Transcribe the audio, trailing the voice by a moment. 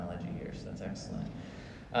Excellent.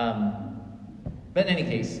 But in any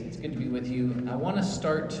case, it's good to be with you. I want to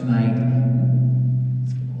start tonight.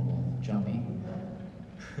 It's getting a little jumpy.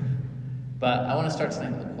 But I want to start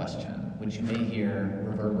tonight with a question, which you may hear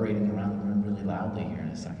reverberating around the room really loudly here in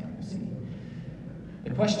a second. We'll see. The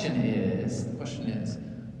question is,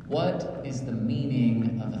 what is the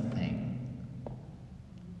meaning of a thing?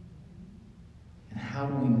 And how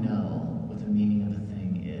do we know what the meaning of a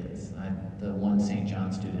thing is? The one St.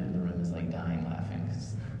 John student in the room is like dying laughing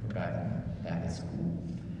because we're back at school.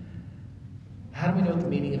 How do we know what the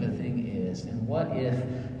meaning of a thing is? And what if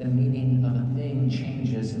the meaning of a thing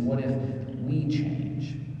changes? And what if we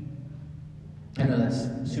change? I know that's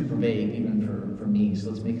super vague even for me, so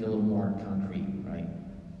let's make it a little more concrete, right?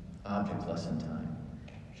 Object lesson time.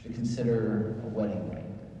 You should consider a wedding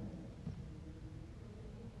ring.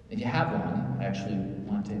 If you have one, I actually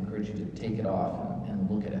want to encourage you to take it off and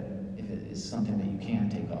look at it. If it is something that you can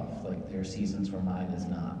take off, like there are seasons where mine is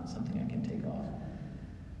not something I can take off.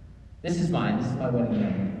 This is mine. This is my wedding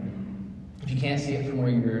ring. If you can't see it from where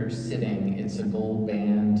you're sitting, it's a gold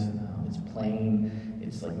band. It's plain.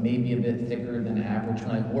 It's like maybe a bit thicker than average.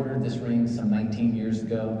 When I ordered this ring some 19 years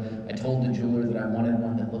ago, I told the jeweler that I wanted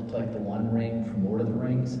one that looked like the One Ring from Lord of the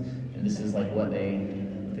Rings, and this is like what they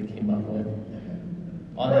came up with.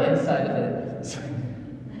 On the inside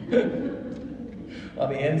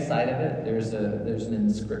of it, there's an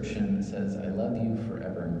inscription that says, "I love you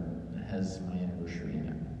forever." It has my anniversary in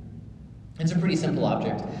it. It's a pretty simple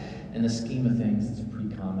object. In the scheme of things, it's a pretty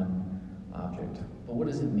common object. But what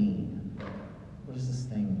does it mean? What does this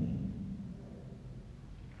thing mean?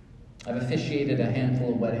 I've officiated a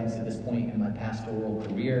handful of weddings at this point in my pastoral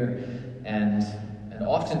career, and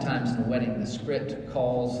oftentimes in a wedding, the script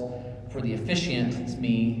calls for the officiant, it's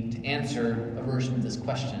me, to answer a version of this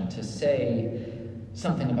question, to say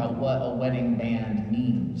something about what a wedding band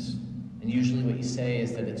means. And usually what you say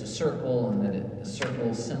is that it's a circle, and that the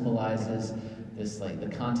circle symbolizes this, like, the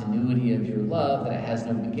continuity of your love, that it has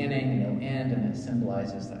no beginning, no end, and it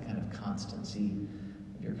symbolizes that kind of constancy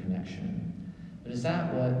of your connection. But is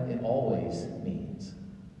that what it always means?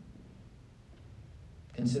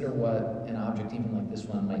 Consider what an object even like this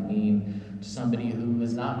one might mean to somebody who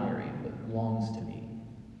is not married, but who longs to be.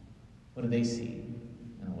 What do they see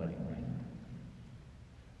in a wedding ring?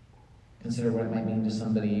 Consider what it might mean to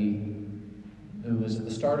somebody who is at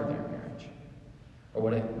the start of their marriage, or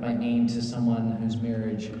what it might mean to someone whose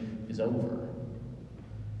marriage is over.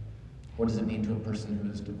 What does it mean to a person who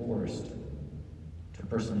is divorced, to a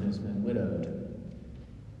person who's been widowed?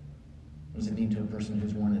 What does it mean to a person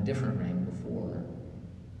who's worn a different ring before?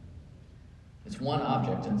 It's one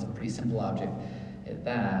object, and it's a pretty simple object at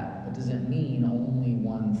that, but does it mean only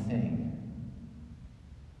one thing?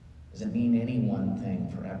 Does it mean any one thing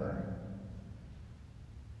forever?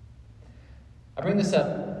 I bring this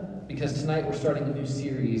up because tonight we're starting a new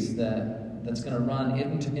series that's going to run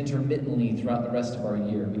intermittently throughout the rest of our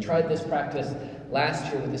year. We tried this practice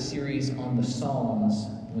last year with a series on the Psalms,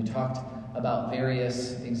 and we talked about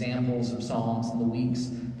various examples of Psalms in the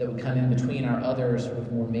weeks that would come in between our other sort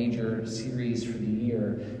of more major series for the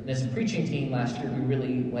year. And as a preaching team last year, we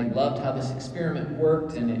really loved how this experiment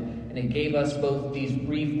worked, and it gave us both these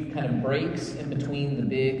brief kind of breaks in between the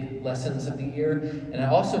big lessons of the year, and it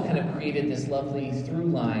also kind of created this lovely through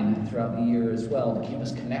line throughout the year as well to keep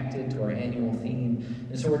us connected to our annual theme.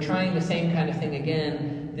 And so we're trying the same kind of thing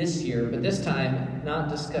again this year, but this time not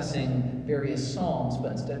discussing various psalms,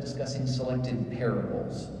 but instead discussing selected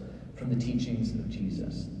parables from the teachings of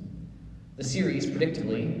Jesus. The series,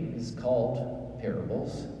 predictably, is called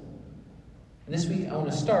Parables. And this week I want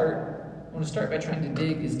to start by trying to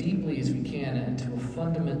dig as deeply as we can into a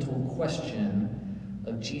fundamental question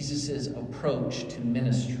of Jesus' approach to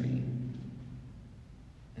ministry.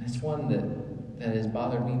 And it's one that has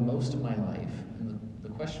bothered me most of my life. And the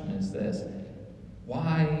question is this: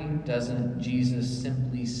 why doesn't Jesus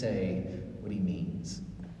simply say what he means?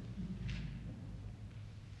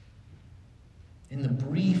 In the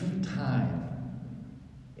brief time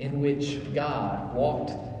in which God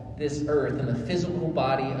walked this earth in the physical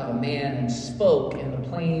body of a man and spoke in the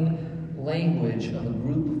plain language of a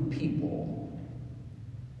group of people,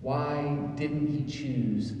 why didn't he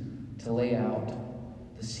choose to lay out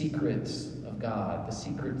the secrets of God, the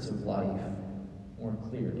secrets of life, more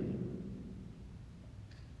clearly?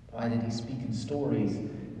 Why did he speak in stories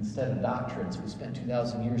instead of doctrines? We spent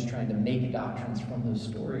 2,000 years trying to make doctrines from those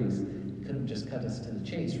stories. He could have just cut us to the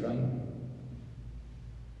chase, right?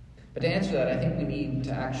 But to answer that, I think we need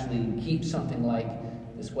to actually keep something like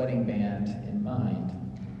this wedding band in mind.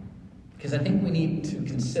 Because I think we need to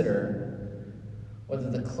consider whether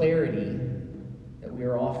the clarity that we we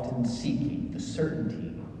are often seeking, the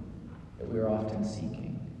certainty that we are often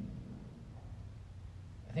seeking.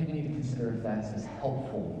 I think we need to consider if that's as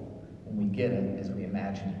helpful when we get it as we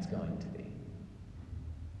imagine it's going to be.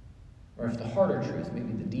 Or if the harder truth,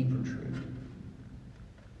 maybe the deeper truth,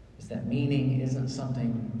 is that meaning isn't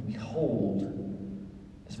something we hold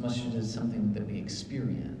as much as it is something that we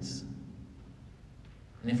experience.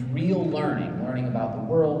 And if real learning about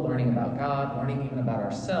the world, learning about God, learning even about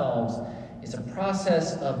ourselves, is a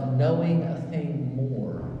process of knowing a thing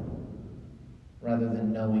more rather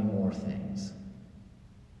than knowing more things.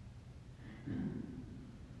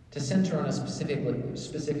 To center on a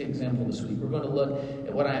specific example this week, we're going to look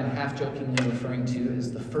at what I am half-jokingly referring to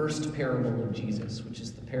as the first parable of Jesus, which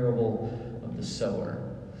is the parable of the sower.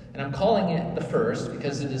 And I'm calling it the first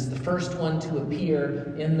because it is the first one to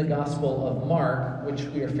appear in the Gospel of Mark, which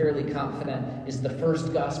we are fairly confident is the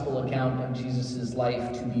first gospel account of Jesus'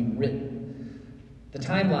 life to be written. The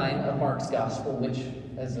timeline of Mark's Gospel, which,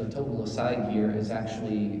 as a total aside here, is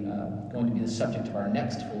actually going to be the subject of our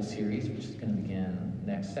next full series, which is going to begin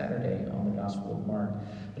next Saturday on the Gospel of Mark.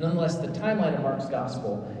 But nonetheless, the timeline of Mark's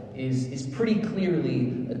Gospel is pretty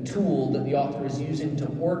clearly a tool that the author is using to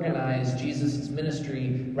organize Jesus'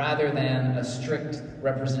 ministry rather than a strict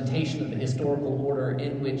representation of the historical order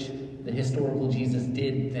in which the historical Jesus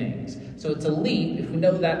did things. So it's a leap, if we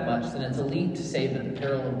know that much, then it's a leap to say that the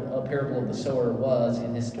parable of the sower was,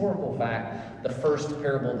 in historical fact, the first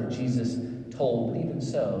parable that Jesus told. But even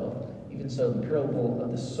so, the parable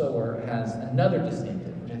of the sower has another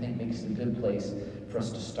distinctive, which I think makes it a good place for us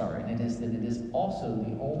to start. And it is that it is also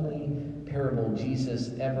the only parable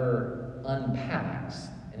Jesus ever unpacks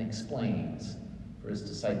and explains for his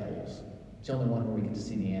disciples. It's the only one where we get to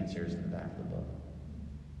see the answers in the back of the book.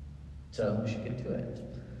 So we should get to it.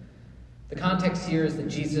 The context here is that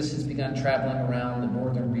Jesus has begun traveling around the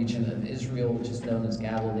northern region of Israel, which is known as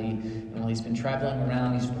Galilee. And while he's been traveling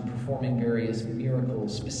around, he's been performing various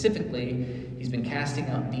miracles. Specifically, he's been casting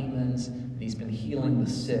out demons, and he's been healing the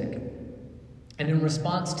sick. And in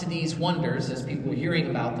response to these wonders, as people are hearing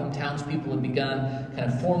about them, townspeople have begun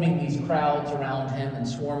kind of forming these crowds around him and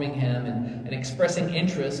swarming him and expressing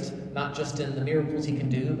interest, not just in the miracles he can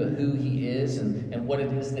do, but who he is and what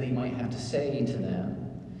it is that he might have to say to them.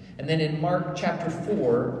 And then in Mark chapter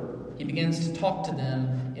 4, he begins to talk to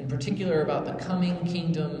them in particular about the coming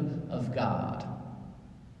kingdom of God.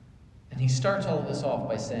 And he starts all of this off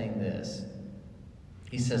by saying this.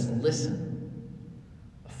 He says, "Listen,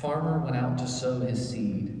 a farmer went out to sow his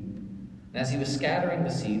seed. And as he was scattering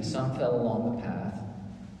the seed, some fell along the path,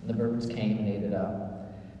 and the birds came and ate it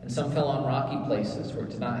up. And some fell on rocky places where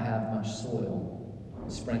it did not have much soil.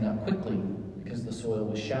 It sprang up quickly because the soil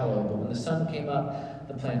was shallow, but when the sun came up,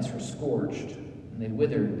 the plants were scorched, and they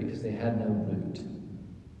withered because they had no root.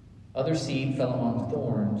 Other seed fell among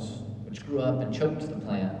thorns, which grew up and choked the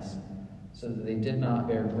plants, so that they did not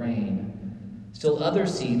bear grain. Still other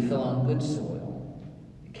seed fell on good soil.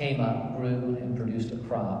 It came up, grew, and produced a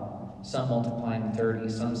crop, some multiplying 30,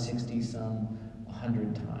 some 60, some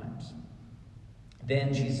 100 times."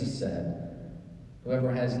 Then Jesus said,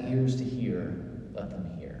 "Whoever has ears to hear, let them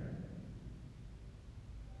hear."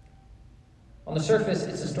 On the surface,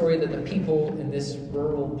 it's a story that the people in this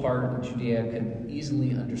rural part of Judea could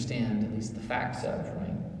easily understand, at least the facts of,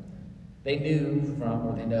 right? They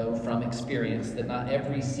know from experience that not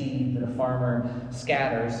every seed that a farmer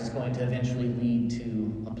scatters is going to eventually lead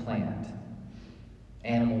to a plant.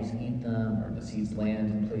 Animals eat them, or the seeds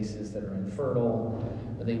land in places that are infertile,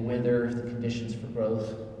 or they wither if the conditions for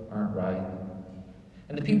growth aren't right.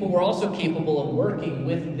 And the people were also capable of working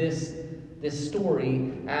with this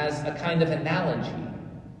story as a kind of analogy.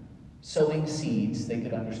 Sowing seeds, they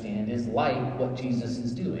could understand, is like what Jesus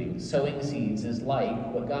is doing. Sowing seeds is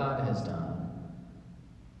like what God has done.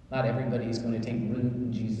 Not everybody is going to take root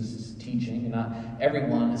in Jesus' teaching, and not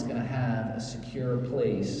everyone is going to have a secure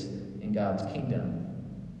place in God's kingdom.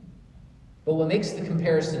 But what makes the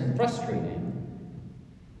comparison frustrating,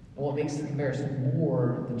 and what makes the comparison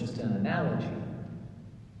more than just an analogy,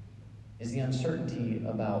 is the uncertainty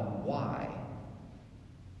about why.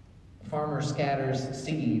 The farmer scatters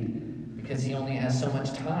seed because he only has so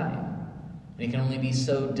much time, and he can only be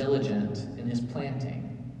so diligent in his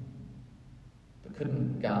planting. But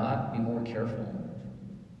couldn't God be more careful?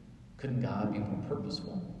 Couldn't God be more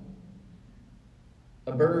purposeful?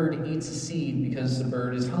 A bird eats a seed because the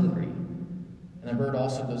bird is hungry, and a bird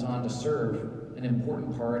also goes on to serve an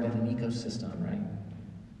important part in an ecosystem, right?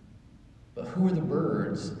 But who are the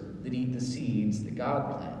birds that eat the seeds that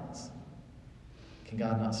God plants? Can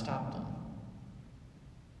God not stop them?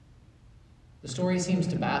 The story seems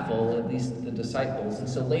to baffle at least the disciples, and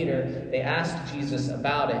so later they asked Jesus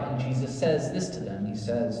about it, and Jesus says this to them. He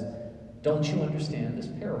says, "Don't you understand this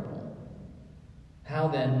parable? How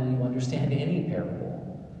then will you understand any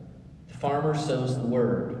parable? The farmer sows the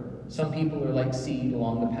word. Some people are like seed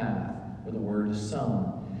along the path where the word is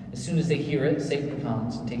sown. As soon as they hear it, Satan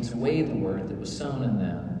comes and takes away the word that was sown in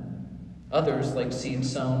them. Others, like seed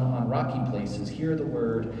sown on rocky places, hear the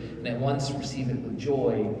word and at once receive it with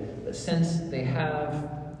joy. But since they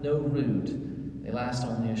have no root, they last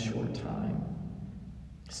only a short time.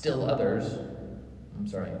 Still others,"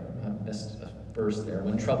 I missed a verse there.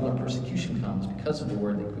 "When trouble or persecution comes because of the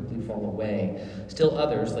word, they quickly fall away. Still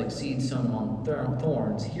others, like seed sown among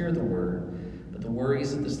thorns, hear the word, but the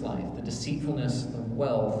worries of this life, the deceitfulness of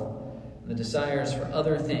wealth, and the desires for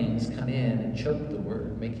other things come in and choke the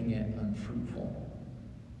word, making it unfruitful.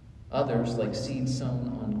 Others, like seed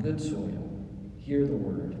sown on good soil, hear the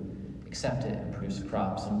word, accept it, and produce a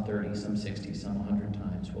crop, some 30, some 60, some 100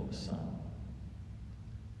 times what was sown."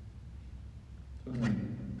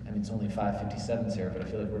 It's only 5:57, Sarah, but I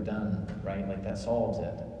feel like we're done, right? Like that solves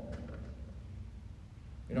it.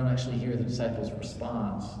 We don't actually hear the disciples'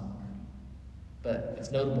 response, but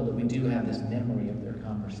it's notable that we do have this memory of their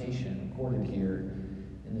conversation recorded here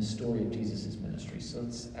in the story of Jesus' ministry. So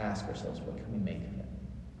let's ask ourselves, what can we make of it?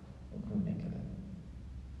 What can we make of it?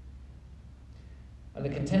 I'm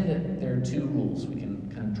going to contend that there are two rules we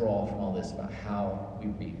can kind of draw from all this about how we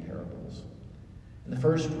read parables. And the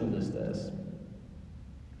first rule is this.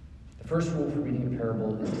 The first rule for reading a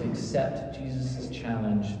parable is to accept Jesus'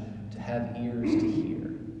 challenge to have ears to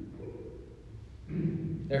hear.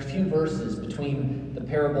 There are a few verses between the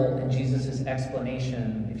parable and Jesus'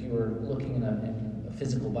 explanation. If you were looking in a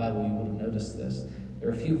physical Bible, you would have noticed this. There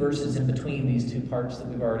are a few verses in between these two parts that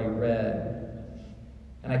we've already read.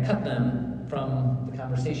 And I cut them from the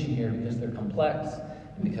conversation here because they're complex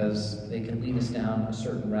and because they can lead us down a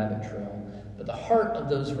certain rabbit trail. But the heart of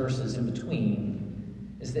those verses in between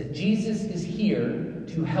is that Jesus is here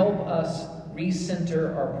to help us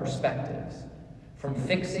recenter our perspectives from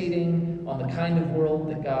fixating on the kind of world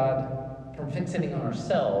that God, from fixating on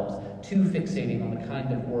ourselves to fixating on the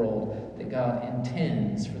kind of world that God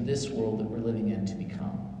intends for this world that we're living in to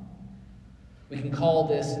become. We can call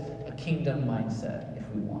this a kingdom mindset if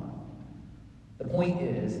we want. The point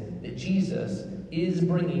is that Jesus is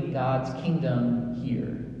bringing God's kingdom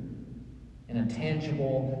here in a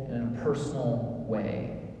tangible and in a personal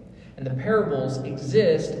way. And the parables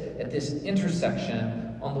exist at this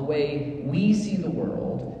intersection on the way we see the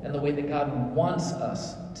world and the way that God wants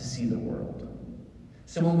us to see the world.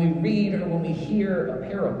 So when we read or when we hear a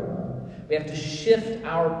parable, we have to shift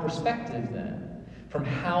our perspective then from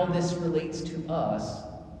how this relates to us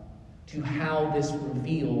to how this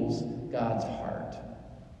reveals God's heart.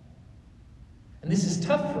 And this is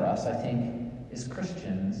tough for us, I think, as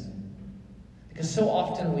Christians, because so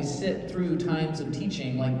often we sit through times of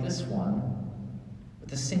teaching like this one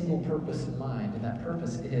with a single purpose in mind, and that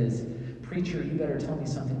purpose is, preacher, you better tell me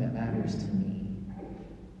something that matters to me.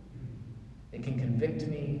 It can convict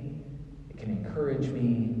me, it can encourage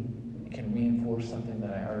me, it can reinforce something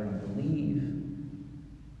that I already believe,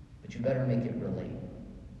 but you better make it relate.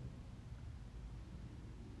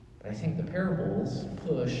 But I think the parables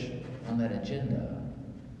push on that agenda.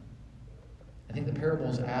 I think the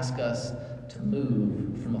parables ask us to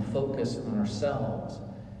move from a focus on ourselves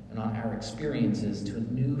and on our experiences to a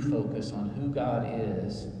new focus on who God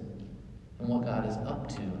is and what God is up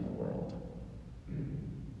to in the world.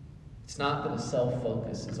 It's not that a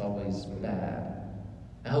self-focus is always bad.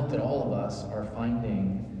 I hope that all of us are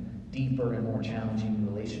finding deeper and more challenging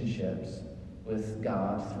relationships with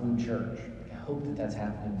God through church. I hope that that's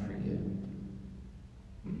happening for you.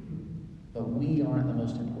 But we aren't the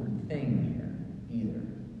most important thing here either.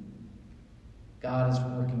 God is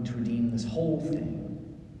working to redeem this whole thing.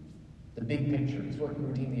 The big picture. He's working to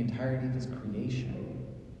redeem the entirety of his creation.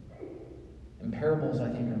 And parables, I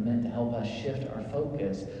think, are meant to help us shift our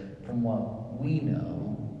focus from what we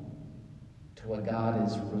know to what God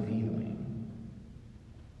is revealing.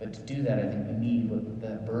 But to do that, I think we need what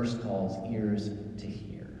that verse calls ears to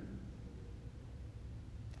hear.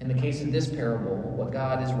 In the case of this parable, what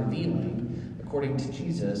God is revealing, according to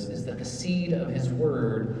Jesus, is that the seed of his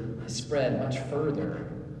word has spread much further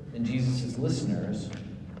than Jesus' listeners,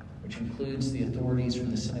 which includes the authorities from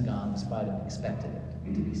the synagogues might have expected it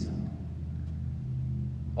to be so.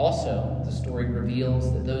 Also, the story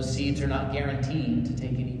reveals that those seeds are not guaranteed to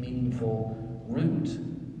take any meaningful root.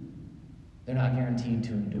 They're not guaranteed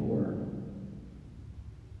to endure.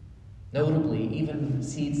 Notably, even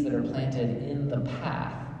seeds that are planted in the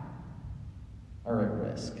path are at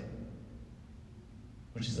risk.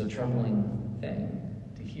 which is a troubling thing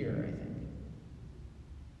to hear, I think.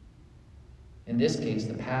 In this case,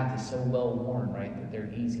 the path is so well worn, right, that they're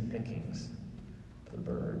easy pickings for the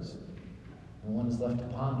birds. And one is left to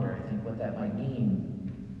ponder, I think, what that might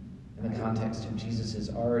mean in the context of Jesus'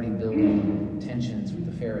 already building tensions with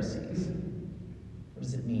the Pharisees. What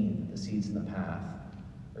does it mean that the seeds in the path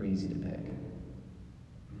are easy to pick?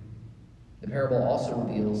 The parable also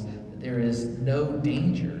reveals that there is no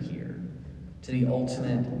danger here to the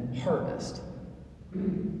ultimate harvest.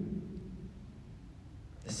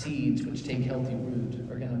 The seeds which take healthy root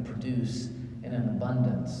are going to produce in an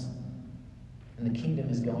abundance. And the kingdom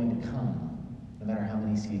is going to come, no matter how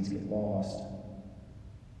many seeds get lost.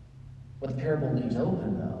 What the parable leaves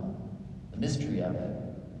open, though, the mystery of it,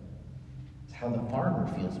 is how the farmer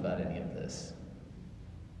feels about any of this.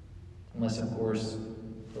 Unless, of course,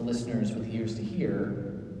 the listeners with ears to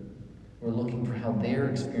hear were looking for how their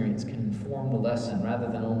experience can inform the lesson rather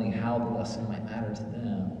than only how the lesson might matter to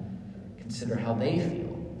them. Consider how they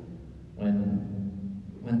feel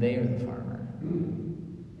when they are the farmer.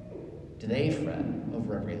 Do they fret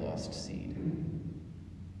over every lost seed?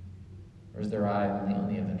 Or is their eye only on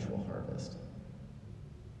the eventual harvest?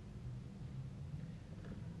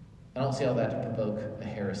 I don't say all that to provoke a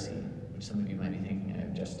heresy, which some of you might be thinking I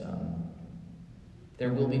have just done.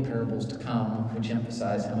 There will be parables to come which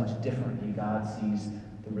emphasize how much differently God sees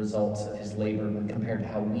the results of his labor when compared to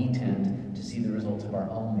how we tend to see the results of our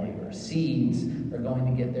own labor. Seeds are going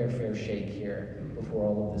to get their fair shake here before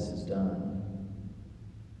all of this is done.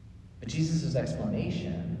 But Jesus'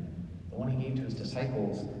 explanation, the one he gave to his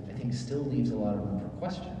disciples, I think still leaves a lot of room for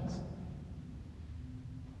questions.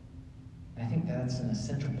 And I think that's an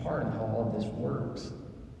essential part of how all of this works.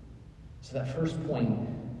 So that first point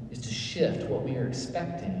is to shift what we are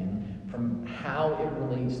expecting from how it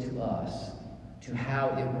relates to us to how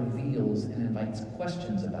it reveals and invites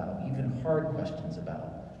questions about, even hard questions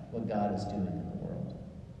about, what God is doing in the world.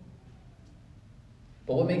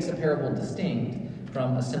 But what makes a parable distinct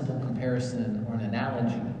from a simple comparison or an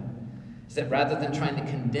analogy is that rather than trying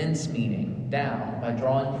to condense meaning down by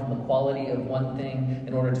drawing from the quality of one thing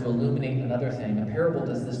in order to illuminate another thing, a parable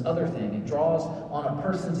does this other thing. It draws on a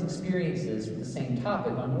person's experiences with the same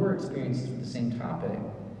topic, on your experiences with the same topic,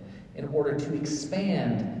 in order to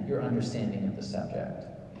expand your understanding of the subject.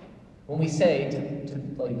 When we say,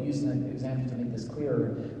 to use an example to make this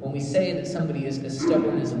clearer, when we say that somebody is as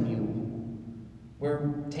stubborn as a mule,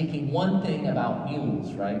 we're taking one thing about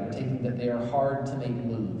mules, right? We're taking that they are hard to make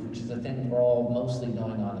move, which is a thing we're all mostly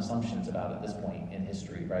going on assumptions about at this point in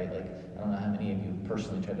history, right? Like, I don't know how many of you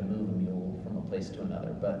personally tried to move a mule from a place to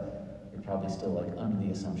another, but you're probably still under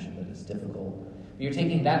the assumption that it's difficult. But you're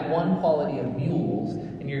taking that one quality of mules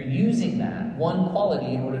and you're using that one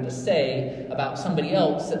quality in order to say about somebody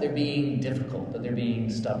else that they're being difficult, that they're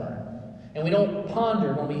being stubborn. And we don't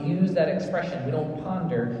ponder, when we use that expression, we don't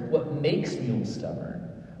ponder what makes mules stubborn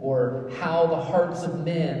or how the hearts of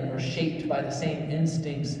men are shaped by the same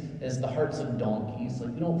instincts as the hearts of donkeys.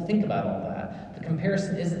 We don't think about all that. The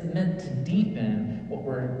comparison isn't meant to deepen what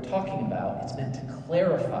we're talking about. It's meant to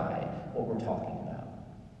clarify what we're talking about.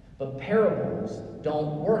 But parables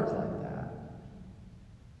don't work like that.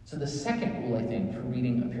 So the second rule, I think, for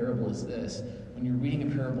reading a parable is this. When you're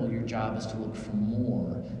reading a parable, your job is to look for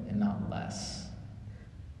more and not less.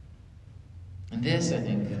 And this, I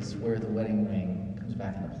think, is where the wedding ring comes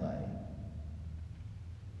back into play.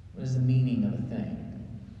 What is the meaning of a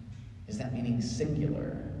thing? Is that meaning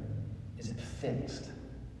singular? Is it fixed?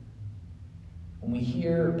 When we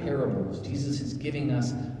hear parables, Jesus is giving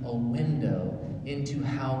us a window into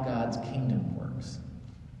how God's kingdom works.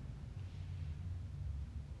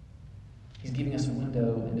 He's giving us a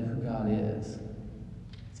window into who God is.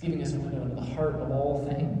 He's giving us a window into the heart of all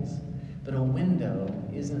things. But a window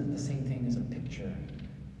isn't the same thing as a picture.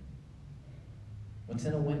 What's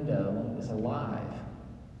in a window is alive.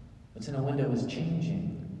 What's in a window is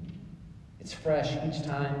changing. It's fresh each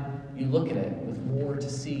time you look at it with more to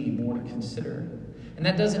see, more to consider. And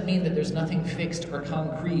that doesn't mean that there's nothing fixed or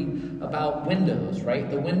concrete about windows, right?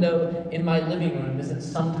 The window in my living room isn't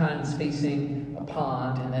sometimes facing a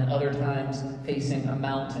pond and then other times facing a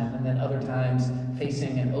mountain and then other times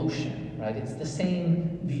facing an ocean, right? It's the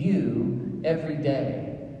same view every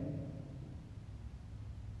day.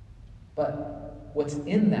 But what's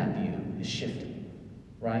in that view is shifting,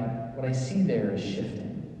 right? What I see there is shifting.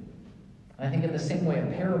 And I think in the same way,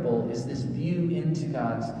 a parable is this view into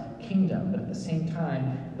God's kingdom, but at the same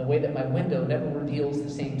time, the way that my window never reveals the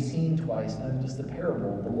same scene twice, neither does the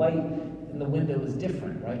parable. The light in the window is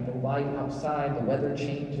different, right? The light outside, the weather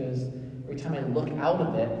changes, Every time I look out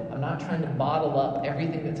of it, I'm not trying to bottle up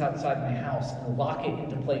everything that's outside my house and lock it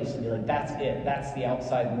into place and be like, that's it. That's the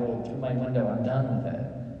outside world. Through my window, I'm done with it.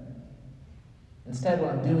 Instead,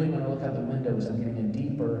 what I'm doing when I look out the window is I'm getting a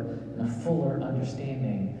deeper and a fuller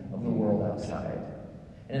understanding of the world outside.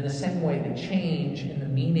 And in the same way, the change in the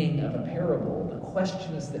meaning of a parable, the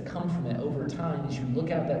questions that come from it over time as you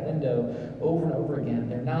look out that window over and over again,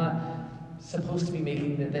 they're not supposed to be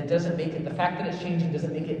making that doesn't make it, the fact that it's changing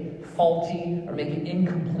doesn't make it faulty or make it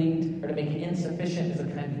incomplete or to make it insufficient as a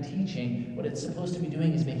kind of teaching. What it's supposed to be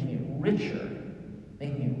doing is making it richer,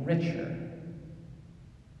 making it richer.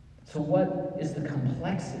 So what is the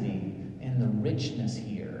complexity and the richness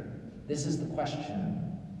here? This is the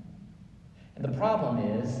question. And the problem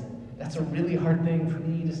is, that's a really hard thing for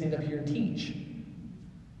me to stand up here and teach.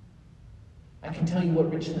 I can tell you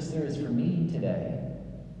what richness there is for me today.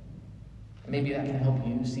 Maybe that can help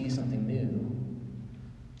you see something new.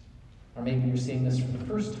 Or maybe you're seeing this for the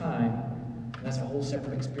first time, and that's a whole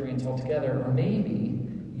separate experience altogether. Or maybe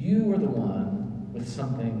you are the one with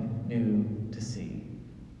something new to see,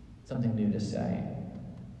 something new to say.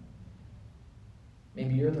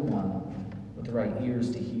 Maybe you're the one with the right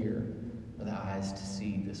ears to hear, or the eyes to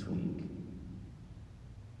see this week.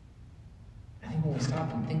 I think when we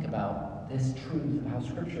stop and think about this truth of how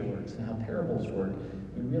Scripture works and how parables work,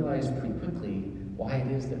 we realize pretty quickly why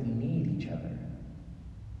it is that we need each other.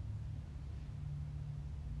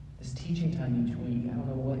 This teaching time each week, I don't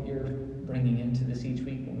know what you're bringing into this each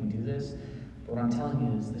week when we do this, but what I'm telling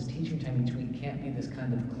you is this teaching time each week can't be this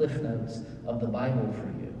kind of cliff notes of the Bible for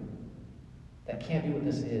you. That can't be what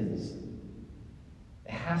this is.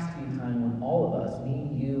 It has to be a time when all of us, me,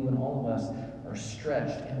 you, and all of us, are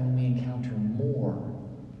stretched and when we encounter more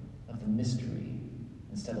of the mystery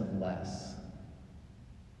instead of less.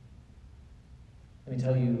 Let me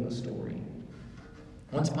tell you a story.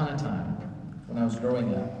 Once upon a time, when I was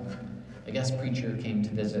growing up, a guest preacher came to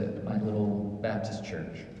visit my little Baptist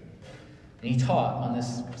church. And he taught on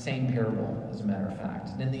this same parable, as a matter of fact.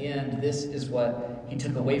 And in the end, this is what he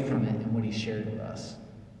took away from it and what he shared with us.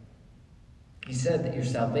 He said that your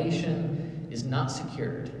salvation is not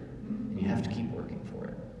secured, and you have to keep working for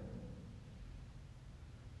it.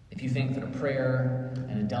 If you think that a prayer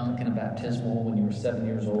and a dunk and a baptismal when you were 7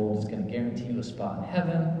 years old is going to guarantee you a spot in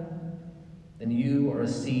heaven, then you are a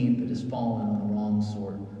seed that has fallen on the wrong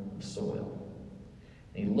sort of soil.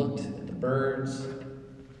 And he looked at the birds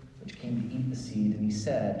which came to eat the seed, and he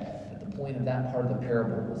said that the point of that part of the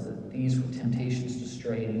parable was that these were temptations to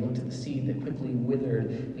stray. And he looked at the seed that quickly withered,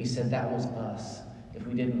 and he said that was us if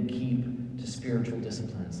we didn't keep to spiritual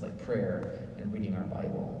disciplines like prayer and reading our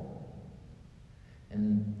Bible.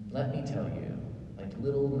 And let me tell you, like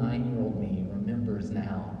little 9-year-old me remembers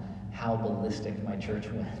now how ballistic my church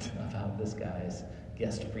went about this guy's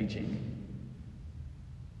guest preaching.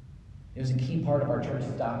 It was a key part of our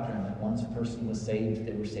church's doctrine that once a person was saved,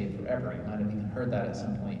 they were saved forever. You might have even heard that at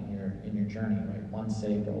some point in your journey, right? Once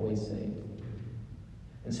saved, always saved.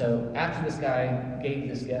 And so after this guy gave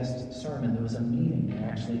this guest sermon, there was a meeting. And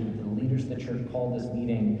actually, the leaders of the church called this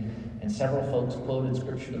meeting, and several folks quoted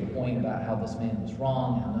Scripture to the point about how this man was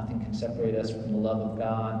wrong, how nothing can separate us from the love of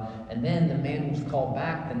God. And then the man was called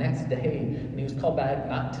back the next day, and he was called back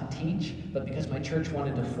not to teach, but because my church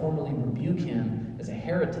wanted to formally rebuke him as a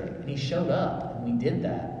heretic. And he showed up, and we did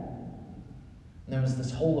that. And there was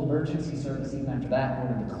this whole emergency service even after that in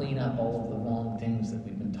order to clean up all of the wrong things that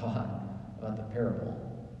we've been taught about the parable.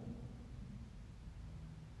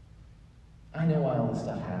 I know why all this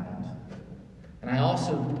stuff happened. And I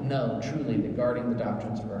also know, truly, that guarding the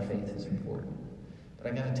doctrines of our faith is important.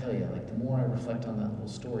 But I gotta tell you, like, the more I reflect on that little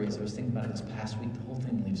story, as I was thinking about it this past week, the whole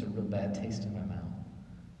thing leaves a real bad taste in my mouth.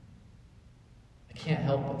 I can't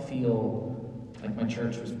help but feel like my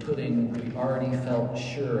church was putting what we already felt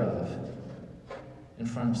sure of in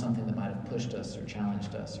front of something that might have pushed us or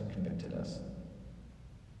challenged us or convicted us.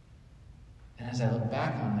 And as I look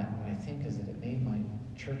back on it, what I think is that it made my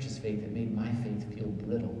church's faith, it made my faith feel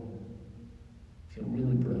brittle. Feel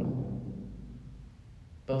really brittle.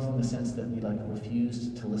 Both in the sense that we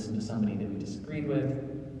refused to listen to somebody that we disagreed with,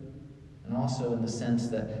 and also in the sense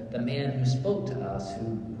that the man who spoke to us,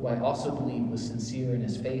 who I also believe was sincere in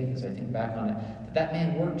his faith as I think back on it, that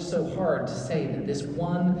man worked so hard to say that this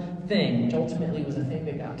one thing, which ultimately was a thing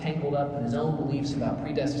that got tangled up in his own beliefs about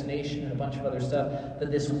predestination and a bunch of other stuff,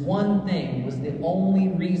 that this one thing was the only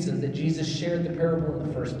reason that Jesus shared the parable in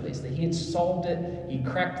the first place, that he had solved it, he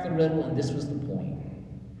cracked the riddle, and this was the point.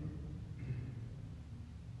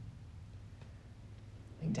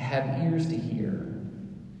 I think to have ears to hear,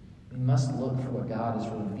 we must look for what God is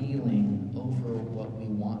revealing over what we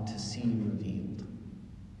want to see revealed.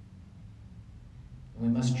 We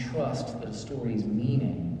must trust that a story's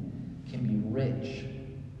meaning can be rich,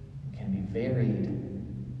 can be varied,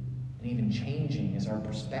 and even changing as our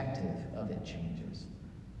perspective of it changes.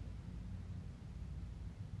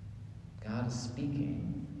 God is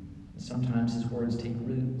speaking, and sometimes his words take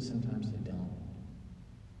root, sometimes they don't.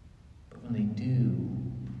 But when they do,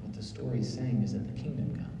 what the story is saying is that the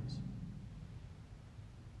kingdom comes.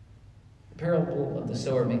 The parable of the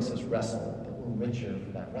sower makes us wrestle, but we're richer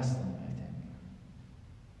for that wrestling, I think.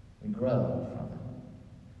 We grow from it.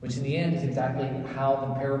 Which in the end is exactly how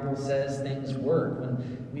the parable says things work.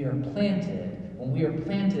 When we are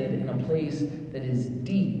planted in a place that is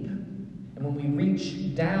deep, and when we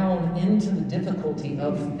reach down into the difficulty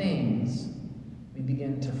of things, we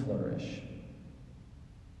begin to flourish.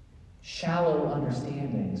 Shallow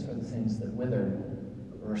understandings are the things that wither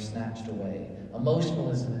or are snatched away.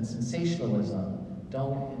 Emotionalism and sensationalism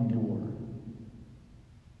don't endure.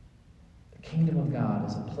 The kingdom of God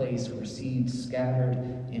is a place where seeds scattered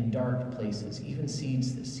in dark places, even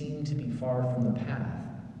seeds that seem to be far from the path,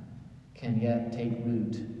 can yet take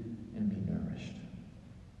root and be nourished.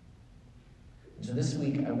 And so this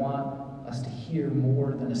week, I want us to hear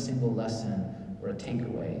more than a single lesson or a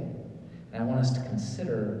takeaway. And I want us to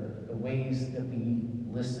consider the ways that we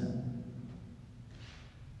listen.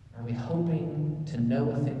 Are we hoping to know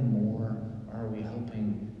a thing more, or are we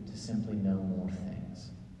hoping to simply know more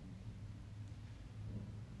things?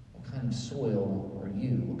 What kind of soil are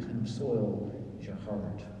you? What kind of soil is your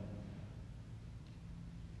heart?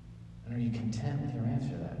 And are you content with your answer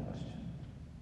to that question?